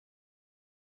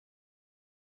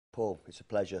Paul, it's a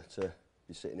pleasure to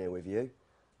be sitting here with you.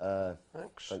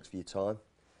 Thanks. Thanks for your time.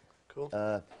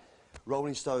 Cool.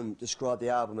 Rolling Stone described the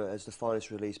album as the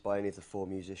finest release by any of the four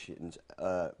musicians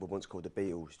were once called the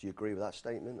Beatles. Do you agree with that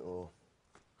statement, or...?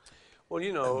 Well,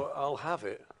 you know, I'll have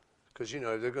it, because, you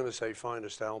know, they're going to say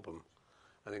finest album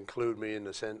and include me in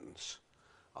the sentence.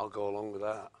 I'll go along with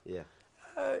that. Yeah.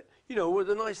 You know, well,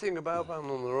 the nice thing about Band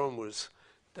on Their Own was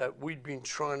that we'd been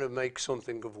trying to make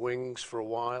something of Wings for a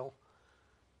while,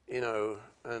 you know,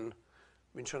 and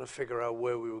been trying to figure out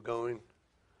where we were going.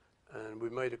 And we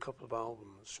made a couple of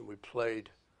albums and we played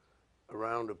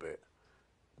around a bit.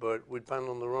 But with Band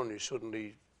on Their Own, you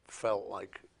suddenly felt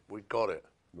like we'd got it.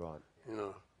 Right. You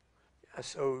know.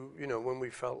 So, you know, when we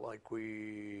felt like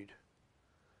we'd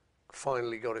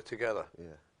finally got it together,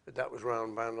 Yeah. that was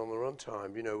round Band on Their Own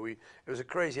time. You know, it was a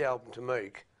crazy album to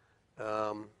make.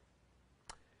 But,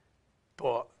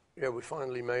 yeah, we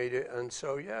finally made it. And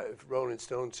so, yeah, if Rolling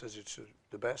Stone says it's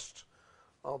the best,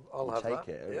 I'll have take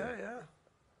that. it. Yeah.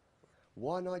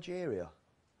 Why Nigeria?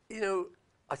 You know,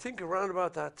 I think around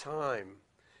about that time,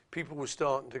 people were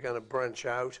starting to kind of branch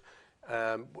out.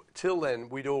 Till then,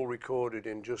 we'd all recorded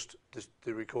in just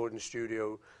the recording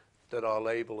studio that our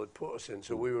label had put us in.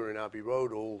 So we were in Abbey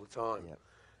Road all the time.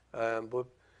 Yep. But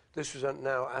this was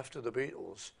now after the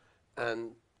Beatles.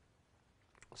 And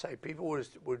say people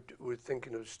were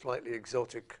thinking of slightly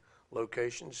exotic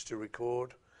locations to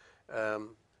record.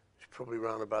 Probably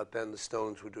around about then the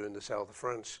Stones were doing the south of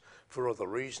France for other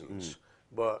reasons,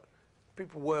 but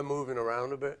people were moving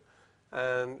around a bit,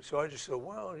 and so I just thought,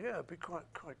 well, yeah, it'd be quite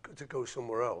good to go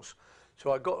somewhere else.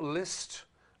 So I got a list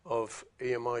of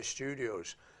EMI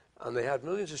studios, and they had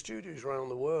millions of studios around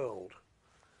the world,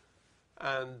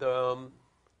 and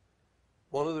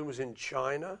one of them was in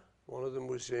China, one of them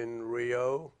was in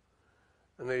Rio,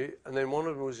 and then one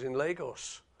of them was in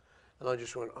Lagos, and I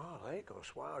just went, oh,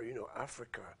 Lagos, wow, you know,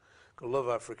 Africa. I love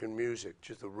African music,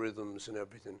 just the rhythms and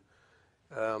everything.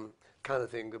 Kind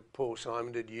of thing that Paul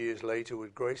Simon did years later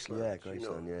with Graceland. Yeah,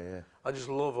 Graceland, you know. yeah. I just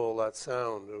love all that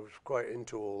sound. I was quite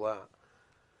into all that.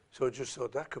 So I just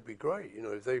thought that could be great. You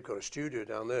know, if they've got a studio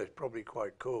down there, it's probably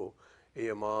quite cool.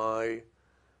 EMI,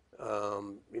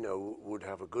 you know, would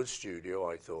have a good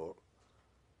studio, I thought.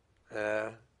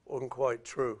 Wasn't quite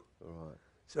true. All right.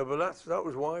 So, but that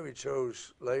was why we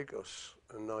chose Lagos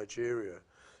and Nigeria.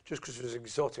 Just because it was an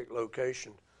exotic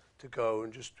location to go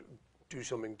and just do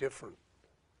something different.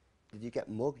 Did you get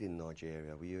mugged in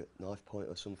Nigeria? Were you at knife point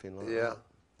or something like Yeah. that?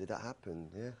 Did that happen?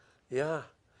 Yeah.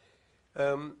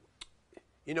 Yeah.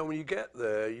 You know, when you get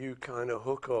there, you kind of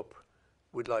hook up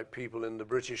with like people in the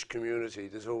British community.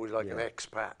 There's always like an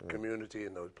expat community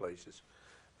in those places.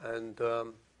 And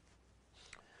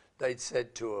they'd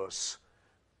said to us,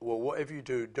 well, whatever you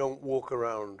do, don't walk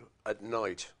around at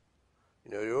night. You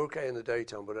know, you're okay in the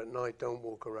daytime, but at night, don't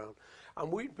walk around.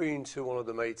 And we'd been to one of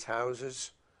the mates'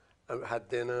 houses, had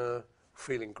dinner,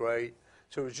 feeling great.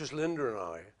 So it was just Linda and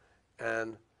I.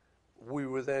 And we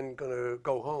were then going to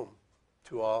go home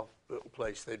to our little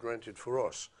place they'd rented for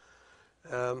us.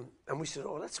 And we said,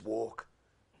 oh, let's walk.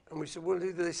 And we said, well,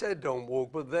 they said don't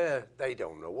walk, but they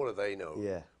don't know. What do they know?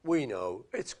 Yeah. We know.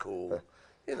 It's cool.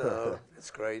 You know,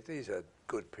 it's great. These are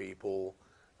good people,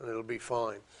 and it'll be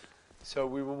fine. So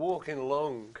we were walking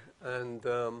along, and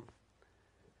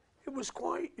it was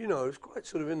quite, you know, it was quite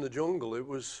sort of in the jungle. It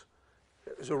was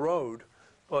a road,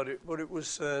 but it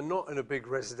was not in a big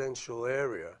residential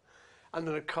area. And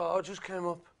then a car just came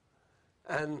up,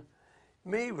 and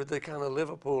me with the kind of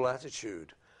Liverpool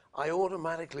attitude, I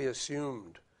automatically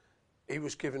assumed he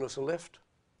was giving us a lift.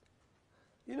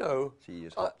 You know. So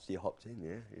you hopped in,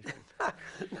 yeah?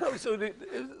 No, so there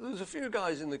was a few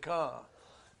guys in the car,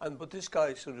 but this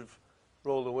guy sort of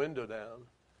rolled the window down,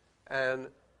 and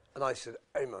I said,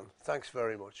 hey man, thanks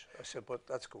very much. I said, but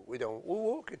that's cool, we're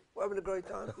walking, we're having a great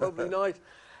time, lovely night.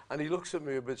 And he looks at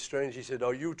me a bit strange, he said,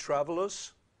 are you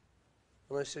travellers?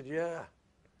 And I said, yeah,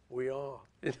 we are.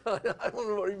 You know, I don't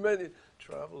know what he meant,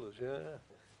 travellers, yeah,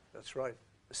 that's right.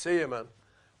 See you, man.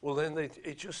 Well then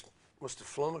it just must have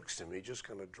flummoxed him, he just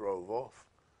kind of drove off.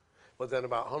 But then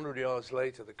about 100 yards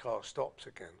later, the car stops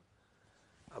again.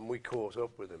 And we caught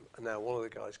up with him. And now one of the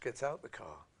guys gets out the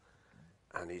car.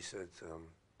 And he said,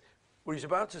 well, he's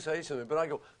about to say something, but I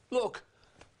go, look,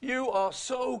 you are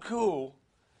so cool,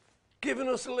 giving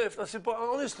us a lift. I said, but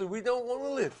honestly, we don't want a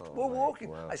lift. We're walking.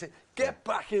 Wow. I said, get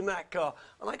back in that car.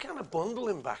 And I kind of bundle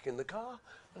him back in the car.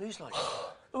 And he's like,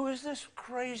 who is this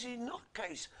crazy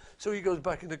nutcase? So he goes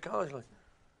back in the car. He's like,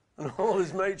 and all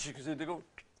his mates, you can see, they go,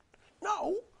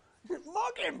 no,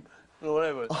 mug him. Or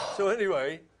whatever. So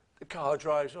anyway, the car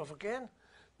drives off again.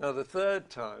 Now the third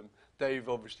time, Dave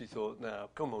obviously thought, now,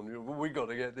 come on, we got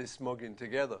to get this mugging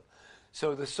together.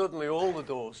 So there's suddenly all the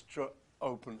doors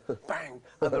open, bang,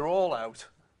 and they're all out.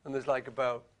 And there's like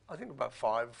about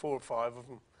 4 or 5 of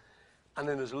them. And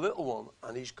then there's a little one,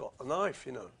 and he's got a knife,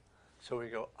 you know. So we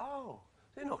go, oh,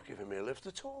 they're not giving me a lift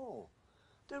at all.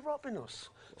 They're robbing us.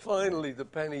 Finally, the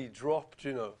penny dropped,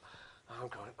 you know. I'm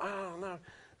going, oh, no.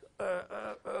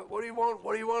 What do you want?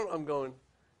 What do you want? I'm going,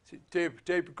 tape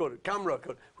recorder, camera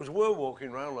recorder. Because we're walking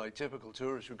around like typical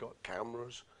tourists. We've got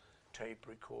cameras, tape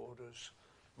recorders,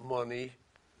 money.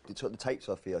 They took the tapes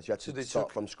off you. So you had to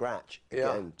start from scratch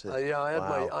Yeah, again.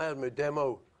 I had my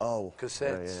demo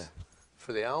cassettes yeah.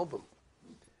 for the album.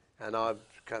 And I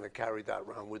kind of carried that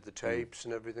around with the tapes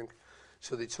and everything.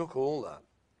 So they took all that.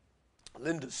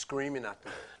 Linda's screaming at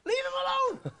them, leave him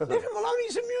alone! Leave him alone,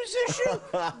 he's a musician!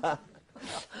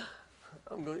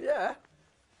 I'm going, yeah,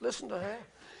 listen to her.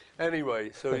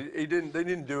 Anyway, so they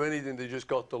didn't do anything, they just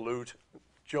got the loot,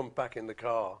 jumped back in the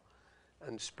car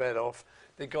and sped off.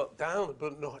 They got down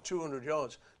about 200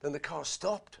 yards, then the car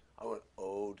stopped. I went,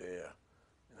 oh dear,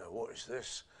 you know, what is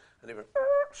this? And they went,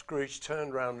 screeched,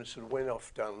 turned around and sort of went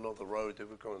off down another road. They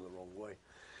were going the wrong way.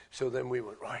 So then we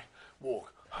went, right,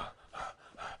 walk.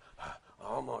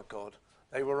 Oh my God,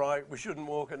 they were right, we shouldn't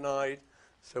walk at night.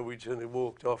 So we just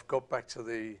walked off, got back to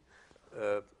the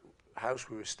house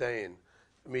we were staying,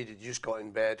 immediately just got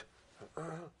in bed.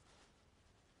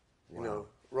 You know,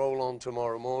 roll on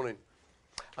tomorrow morning.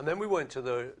 And then we went to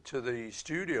the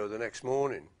studio the next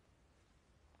morning.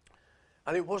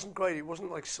 And it wasn't great, it wasn't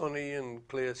like sunny and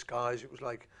clear skies, it was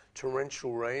like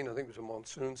torrential rain, I think it was a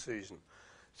monsoon season.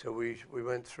 So we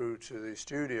went through to the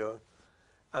studio,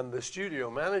 and the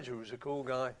studio manager was a cool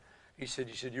guy. He said,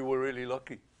 you were really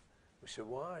lucky. We said,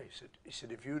 why? He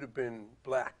said, if you'd have been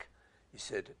black, he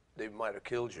said, they might have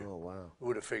killed you. Oh, wow. We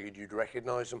would have figured you'd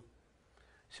recognise them.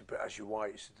 He said, but as you're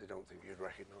white, he said, they don't think you'd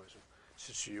recognise them. He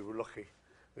said, so you were lucky.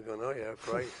 We're going, oh yeah,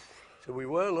 great. So we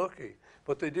were lucky.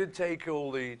 But they did take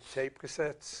all the tape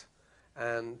cassettes,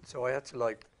 and so I had to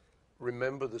like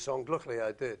remember the songs. Luckily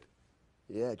I did.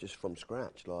 Yeah, just from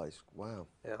scratch, like, wow.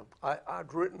 Yeah,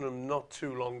 I'd written them not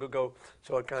too long ago,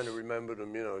 so I kind of remembered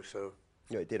them, you know, so.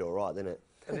 Yeah, it did all right, didn't it?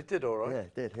 And it did all right. Yeah,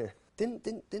 it did, yeah.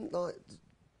 Didn't like,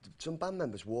 some band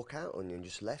members walk out on you and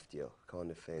just left you,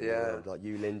 kind of thing? Yeah. You know, like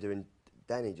you, Linda and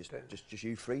Denny, just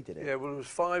you three did it? Yeah, well, it was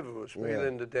 5 of us, me,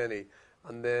 Linda, Denny,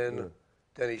 and then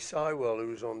Denny Sywell, who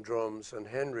was on drums, and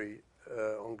Henry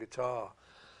on guitar.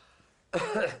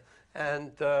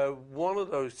 And one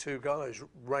of those 2 guys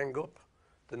rang up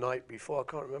the night before. I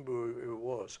can't remember who it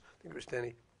was. I think it was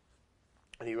Denny.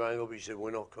 And he rang up, he said,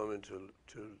 we're not coming to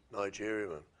Nigeria,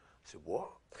 man. I said,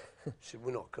 what? He said,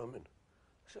 we're not coming.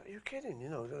 I said, are you kidding? You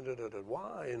know,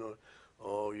 why? You know,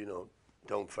 oh, you know,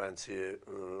 don't fancy it,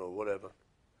 or whatever.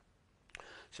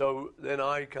 So then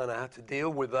I kind of had to deal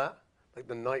with that. Like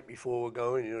the night before we're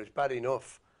going, you know, it's bad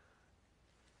enough,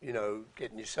 you know,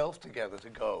 getting yourself together to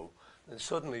go. And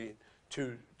suddenly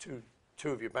two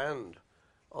of your band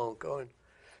aren't going.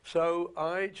 So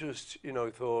I just, you know,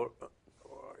 thought,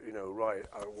 you know, right,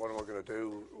 what am I going to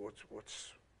do?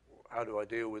 How do I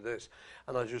deal with this?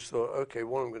 And I just thought, okay,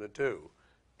 what I'm going to do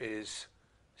is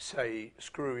say,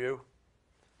 screw you,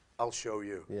 I'll show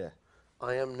you. Yeah.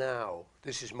 I am now,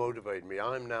 this has motivated me,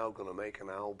 I'm now going to make an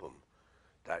album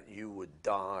that you would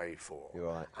die for.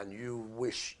 You're right. And you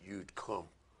wish you'd come.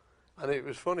 And it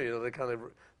was funny, you know, they kind of,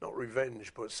 not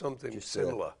revenge, but something just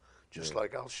similar. Just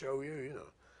like, I'll show you, you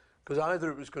know. Because either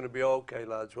it was going to be, okay,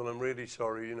 lads, well, I'm really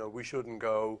sorry, you know, we shouldn't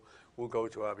go. We'll go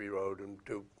to Abbey Road and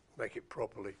make it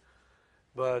properly.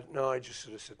 But no, I just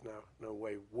sort of said, no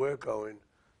way, we're going.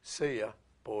 See ya,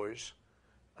 boys.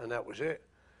 And that was it.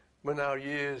 But now,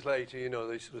 years later, you know,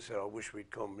 they sort of said, I wish we'd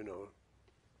come, you know.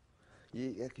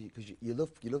 Yeah, because you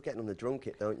love getting on the drum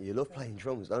kit, don't you? You love playing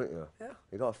drums, don't you? Yeah.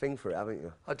 You got a thing for it, haven't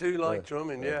you? I do like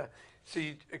drumming, yeah.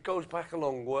 See, it goes back a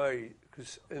long way,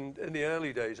 because in the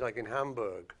early days, like in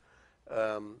Hamburg,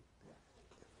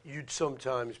 you'd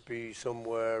sometimes be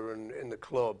somewhere in the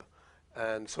club,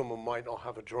 and someone might not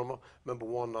have a drummer. Remember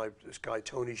one night, this guy,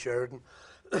 Tony Sheridan,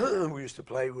 we used to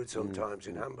play with sometimes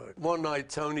in Hamburg. One night,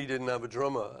 Tony didn't have a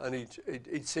drummer, and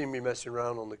he'd seen me messing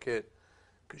around on the kit.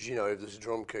 Because, you know, if there's a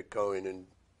drum kit going and,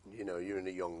 you know, you're in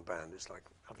a young band, it's like,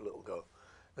 have a little go.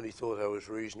 And he thought I was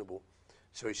reasonable.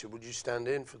 So he said, would you stand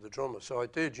in for the drummer? So I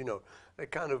did, you know. I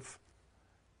couldn't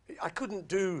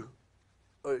do,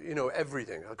 you know,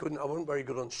 everything. I wasn't very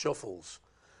good on shuffles.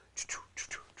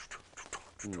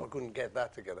 I couldn't get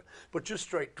that together. But just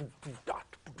straight,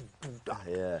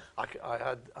 Yeah. I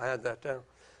had that down.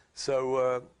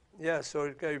 So, yeah, so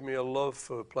it gave me a love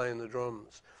for playing the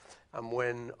drums. And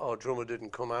when our drummer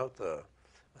didn't come out there,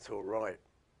 I thought, right,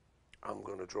 I'm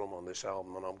going to drum on this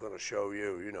album and I'm going to show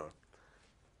you, you know.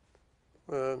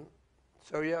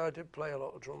 So yeah, I did play a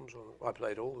lot of drums on it. I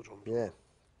played all the drums. Yeah.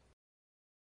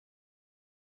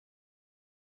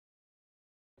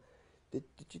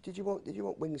 Did you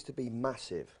want Wings to be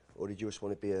massive, or did you just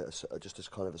want to be just as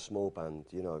kind of a small band?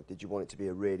 You know, did you want it to be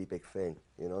a really big thing?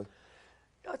 You know.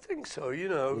 I think so. You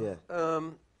know. Yeah.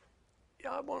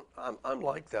 Yeah, I'm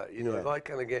like that. You know, Yeah. if I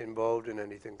kind of get involved in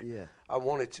anything, Yeah. I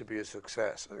want it to be a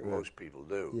success. I think most people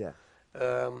do. Yeah.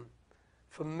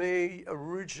 For me,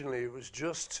 originally, it was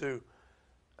just to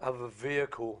have a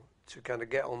vehicle to kind of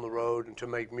get on the road and to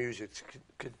make music,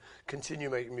 to continue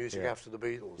making music after the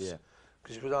Beatles. Yeah.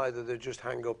 Because it was either they just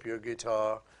hang up your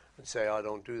guitar and say, I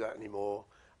don't do that anymore,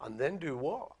 and then do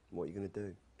what? What are you going to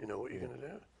do? You know, what you're going to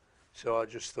do? So I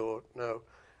just thought, no.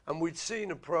 And we'd seen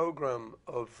a program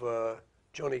of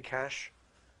Johnny Cash,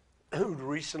 who'd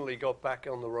recently got back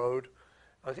on the road.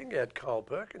 I think he had Carl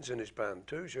Perkins in his band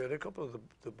too, so he had a couple of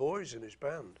the boys in his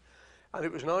band. And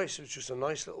it was nice, it was just a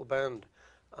nice little band.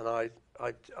 And I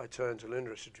turned to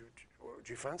Linda and said, do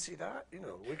you fancy that? You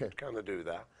know, we could kind of do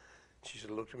that. She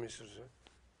sort of looked at me and said,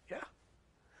 yeah.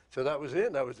 So that was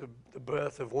it. That was the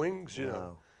birth of Wings, you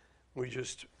know. We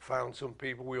just found some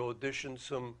people. We auditioned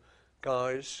some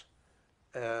guys.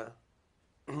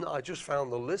 I just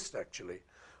found the list, actually,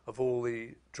 of all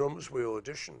the drummers we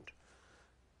auditioned.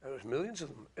 There was millions of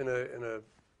them in a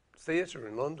theatre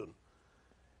in London.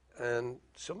 And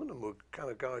some of them were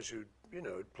kind of guys who, you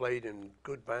know, had played in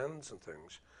good bands and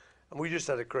things. And we just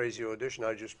had a crazy audition.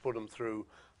 I just put them through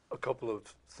a couple of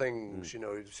things, you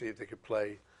know, to see if they could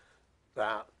play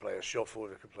that, play a shuffle,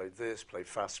 they could play this, play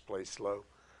fast, play slow.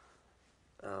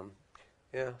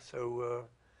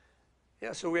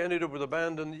 So we ended up with a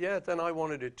band, and then I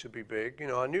wanted it to be big. You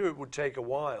know, I knew it would take a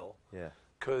while,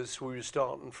 because we were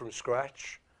starting from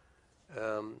scratch.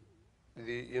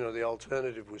 The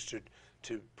alternative was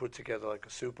to put together like a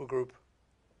super group,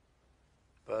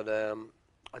 but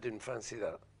I didn't fancy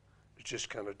that. It was just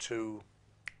kind of too,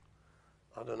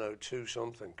 I don't know, too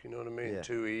something, you know what I mean? Yeah.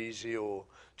 Too easy or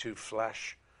too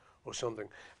flash or something.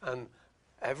 And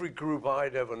every group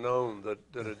I'd ever known that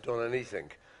had done anything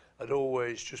had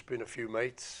always just been a few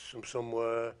mates from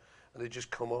somewhere, and they'd just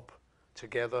come up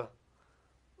together,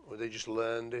 or they just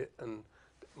learned it. And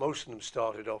most of them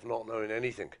started off not knowing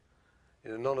anything.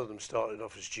 You know, none of them started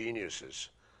off as geniuses.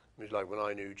 It was like when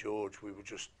I knew George, we were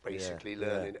just basically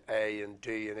learning A and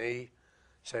D and E.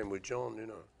 Same with John, you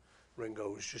know.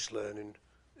 Ringo was just learning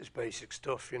his basic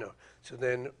stuff, you know. So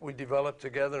then we developed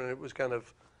together, and it was kind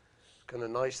of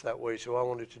nice that way. So I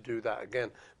wanted to do that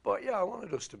again. But yeah, I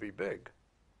wanted us to be big,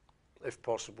 if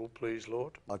possible, please,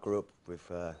 Lord. I grew up with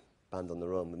Band on the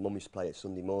Run. My mum used to play it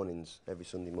Sunday mornings, every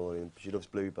Sunday morning. She loves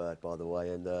Bluebird, by the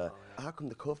way. And how come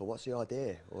the cover? What's the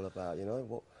idea all about? You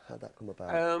know, how'd that come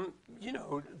about? You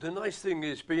know, the nice thing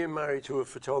is being married to a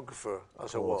photographer,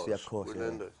 as I was, with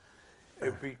Linda. It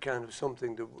would be kind of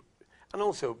something that, and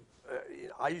also,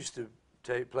 I used to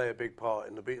play a big part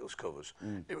in the Beatles covers.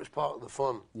 It was part of the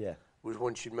fun. Yeah. Was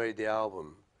once you'd made the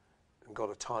album and got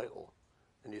a title,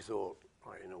 and you thought,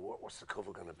 right, you know, what's the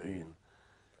cover going to be? And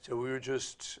so we were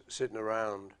just sitting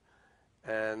around,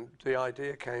 and the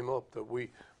idea came up that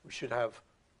we should have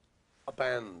a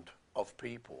band of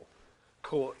people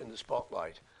caught in the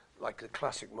spotlight, like the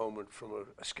classic moment from an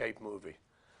escape movie.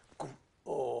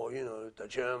 Or, you know, the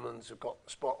Germans have got the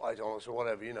spotlight on us or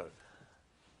whatever, you know,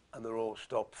 and they're all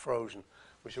stopped, frozen.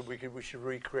 We said we should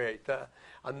recreate that.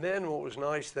 And then what was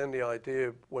nice, then the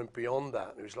idea went beyond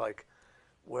that. It was like,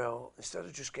 well, instead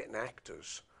of just getting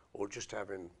actors or just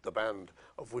having the band,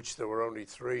 of which there were only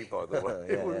 3, by the way,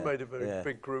 it would have made a very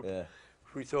big group. Yeah.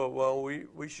 We thought, well,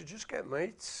 we should just get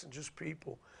mates and just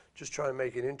people, just try and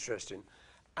make it interesting.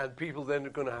 And people then are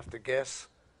going to have to guess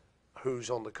who's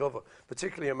on the cover,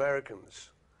 particularly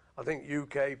Americans. I think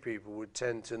UK people would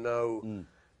tend to know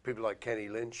people like Kenny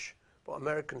Lynch, but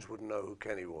Americans wouldn't know who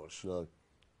Kenny was. No.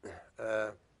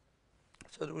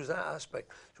 So there was that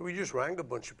aspect. So we just rang a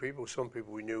bunch of people. Some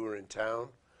people we knew were in town,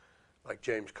 like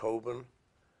James Coburn,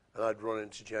 and I'd run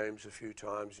into James a few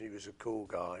times, and he was a cool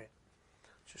guy.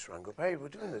 Just rang up, hey, we're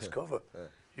doing this cover.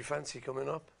 You fancy coming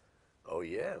up? Oh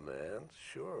yeah, man,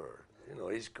 sure. You know,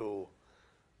 he's cool.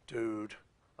 Dude.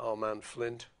 Our man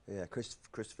Flint. Yeah,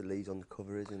 Christopher Lee's on the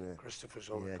cover, isn't it? Christopher's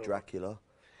on the cover. Yeah, Dracula.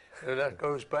 That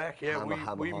goes back, yeah.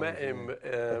 We met him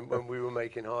when we were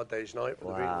making Hard Day's Night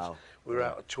for the Beatles. We were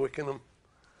out at Twickenham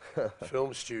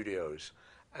film studios.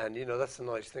 And, you know, that's the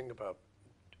nice thing about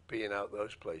being out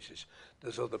those places.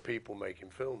 There's other people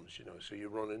making films, you know, so you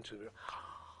run into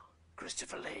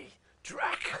Christopher Lee,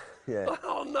 Drac. Yeah.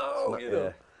 Oh, no, you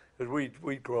know. because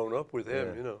we'd grown up with him,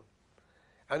 Yeah. you know.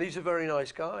 And he's a very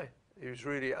nice guy. He was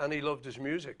really, and he loved his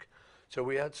music. So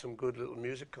we had some good little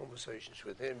music conversations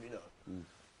with him, you know.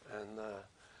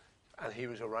 And he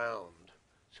was around,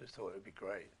 so I thought it'd be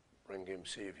great. Ring him,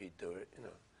 see if he'd do it, you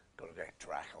know. Got to get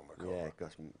Drac on the cover. Yeah,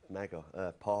 got some mega.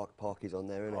 Parky's on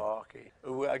there, isn't it? Parky.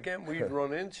 Who, again, we'd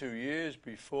run into years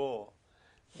before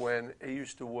when he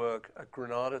used to work at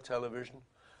Granada Television.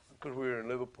 Because we were in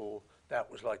Liverpool, that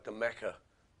was like the Mecca,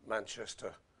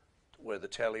 Manchester, where the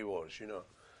telly was, you know.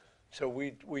 So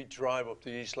we'd drive up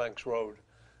the East Lancs Road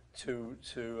to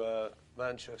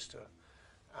Manchester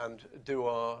and do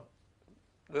our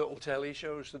little telly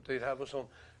shows that they'd have us on,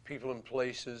 People and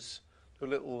Places, the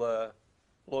little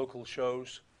local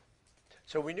shows.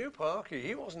 So we knew Parky.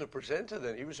 He wasn't a presenter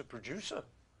then, he was a producer.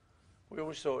 We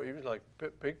always thought he was like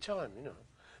big time, you know.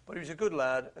 But he was a good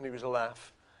lad and he was a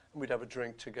laugh, and we'd have a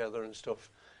drink together and stuff.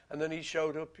 And then he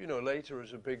showed up, you know, later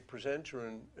as a big presenter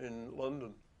in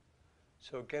London.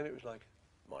 So again, it was like,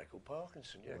 Michael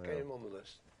Parkinson, yeah, get him on the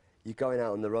list. You're going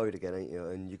out on the road again, ain't you?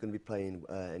 And you're going to be playing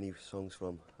any songs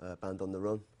from Band on the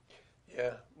Run?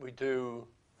 Yeah, we do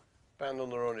Band on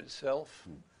the Run itself.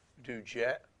 We do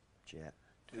Jet. Jet.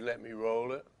 Do Let Me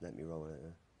Roll It. Let Me Roll It,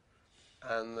 yeah.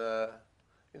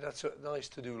 And that's nice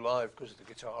to do live because of the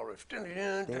guitar riff. Dun,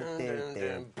 dun, dun, dun,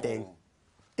 dun, boom.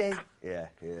 Ding. Yeah.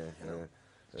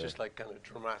 It's just like kind of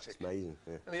dramatic. It's amazing,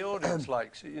 yeah. And the audience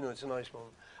likes it, you know, it's a nice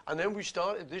moment. And then we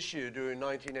started this year doing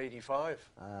 1985,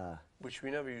 which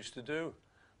we never used to do.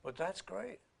 But that's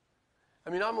great. I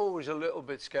mean, I'm always a little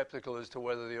bit skeptical as to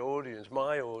whether the audience,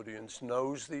 my audience,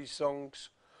 knows these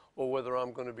songs or whether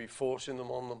I'm going to be forcing them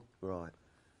on them. Right.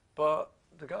 But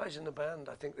the guys in the band,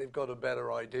 I think they've got a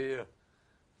better idea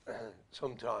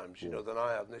sometimes, you know, than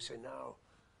I have. And they say, no,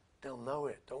 they'll know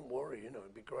it. Don't worry, you know,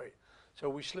 it'd be great. So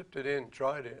we slipped it in,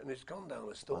 tried it, and it's gone down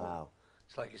a storm. Wow.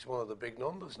 It's like it's one of the big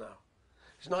numbers now.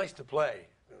 It's nice to play.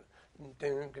 The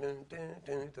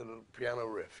little piano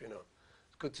riff, you know.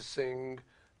 It's good to sing,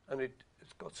 and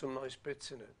it's got some nice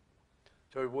bits in it.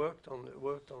 So it worked on the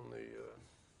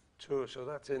tour, so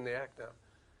that's in the act now.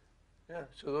 Yeah,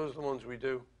 so those are the ones we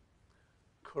do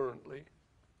currently.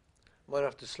 Might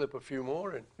have to slip a few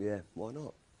more in. Yeah, why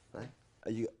not? Eh?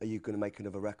 Are you going to make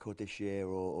another record this year,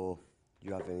 or do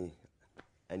you have anything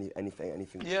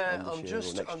Yeah, on this year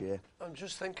or next year? I'm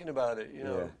just thinking about it, you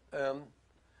know. Yeah.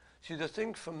 See, the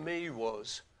thing for me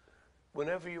was,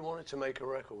 whenever you wanted to make a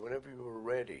record, whenever you were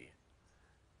ready,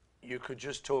 you could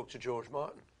just talk to George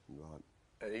Martin. Right.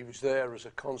 And he was there as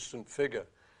a constant figure.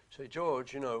 Say,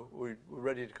 George, you know, we're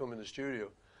ready to come in the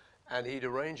studio. And he'd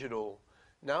arrange it all.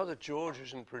 Now that George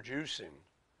isn't producing,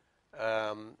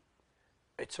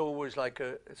 it's always like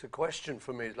it's a question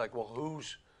for me. It's like, well,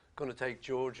 who's going to take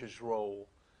George's role?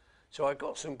 So I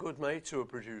got some good mates who are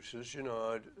producers. You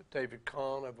know, David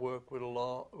Kahn I've worked with a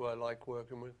lot, who I like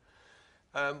working with.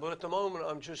 But at the moment,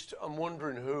 I'm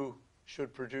wondering who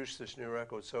should produce this new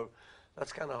record. So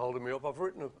that's kind of holding me up. I've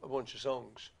written a bunch of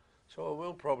songs, so I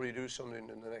will probably do something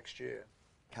in the next year.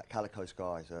 Calico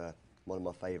Skies, one of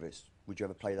my favourites. Would you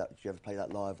ever play that? Did you ever play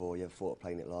that live, or you ever thought of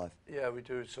playing it live? Yeah, we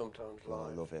do it sometimes live. Oh,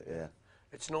 I love it. Yeah.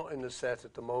 It's not in the set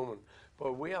at the moment,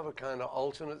 but we have a kind of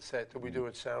alternate set that we do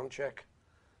at sound check.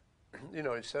 You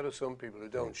know, instead of some people who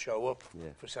don't show up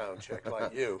for sound check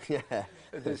like you,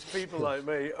 there's people like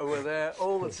me who are there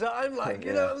all the time, like,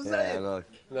 you know what I'm saying?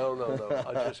 No.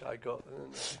 I got...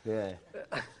 Yeah.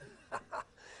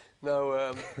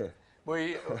 No,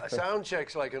 sound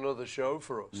check's like another show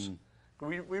for us.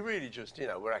 We really just, you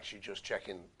know, we're actually just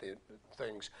checking the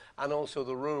things. And also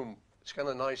the room. It's kind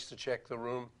of nice to check the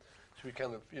room. So we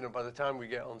kind of, you know, by the time we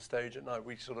get on stage at night,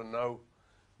 we sort of know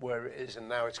where it is, and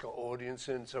now it's got audience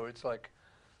in, so it's like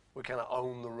we kind of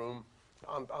own the room.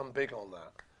 I'm big on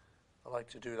that. I like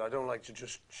to do that. I don't like to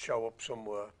just show up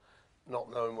somewhere not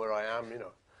knowing where I am, you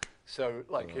know. So,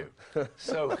 like you.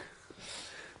 So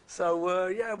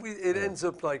it ends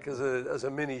up like as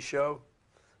a mini show.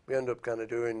 We end up kind of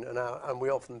doing an hour, and we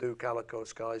often do Calico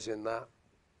Skies in that.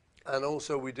 And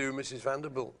also we do Mrs.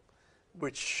 Vanderbilt,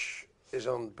 which is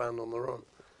on Band on the Run.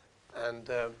 And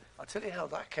I'll tell you how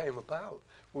that came about.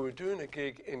 We were doing a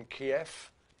gig in Kiev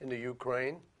in the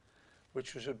Ukraine,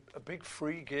 which was a big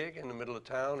free gig in the middle of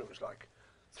town. It was like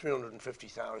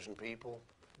 350,000 people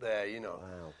there, you know.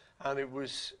 Wow. And it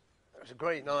was a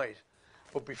great night.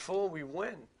 But before we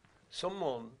went,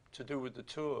 someone to do with the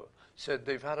tour said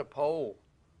they've had a poll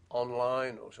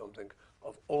online or something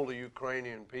of all the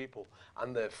Ukrainian people,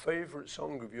 and their favourite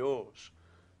song of yours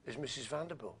is Mrs.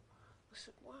 Vanderbilt. I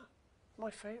said, wow,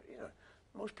 my favourite, you know.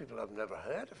 Most people have never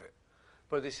heard of it.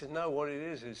 But they said, no, what it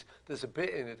is there's a bit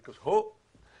in it that goes, ho,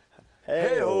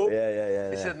 hey ho.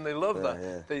 Yeah. He said, and they love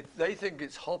that. Yeah. They think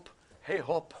it's hop, hey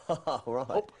hop, Right.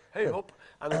 hop, hey hop.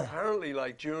 And apparently,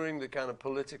 like during the kind of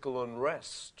political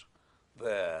unrest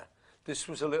there, this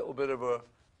was a little bit of a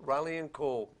rallying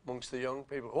call amongst the young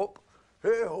people. Hop,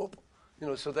 hey hop. You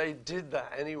know, so they did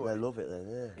that anyway. They love it then,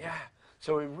 yeah. Yeah.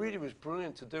 So it really was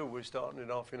brilliant to do. We're starting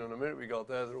it off, you know, in a minute we got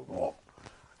there, they're all, hop,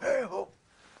 hey hop.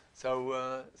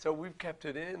 So we've kept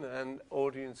it in, and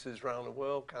audiences around the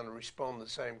world kind of respond the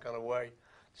same kind of way.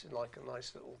 It's like a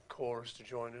nice little chorus to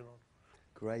join in on.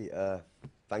 Great.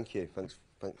 Thank you. Thanks.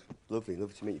 Lovely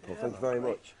to meet you, Paul. Thank you very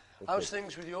much. How's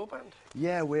things with your band?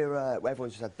 Yeah,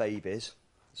 everyone's just had babies,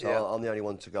 so I'm the only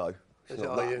one to go.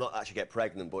 Not actually get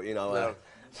pregnant, but you know.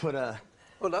 No.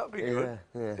 Well, that would be good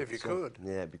if you could.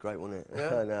 Yeah, it'd be great, wouldn't it?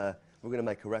 Yeah. And we're going to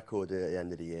make a record at the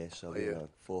end of the year, so you know,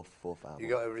 fourth album. You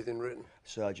got everything written?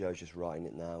 Sergio's just writing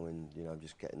it now, and you know,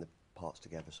 just getting the parts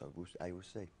together. So we'll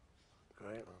see.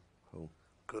 Great, man. Cool.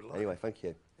 Good luck. Anyway, thank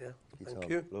you. Yeah. Thank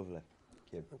Thank you. Lovely.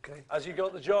 Thank you. Okay. Has he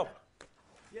got the job?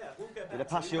 Yeah, we'll get back. Did I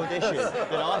pass the audition? Did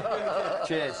I?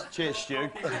 Cheers, Stu.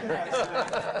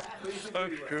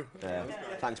 Thank you.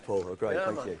 Thanks, Paul. Great. Yeah,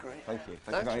 Thank man, you. great. Thank you.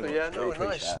 Thanks very for much. yeah, no, Really appreciate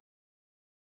nice. it.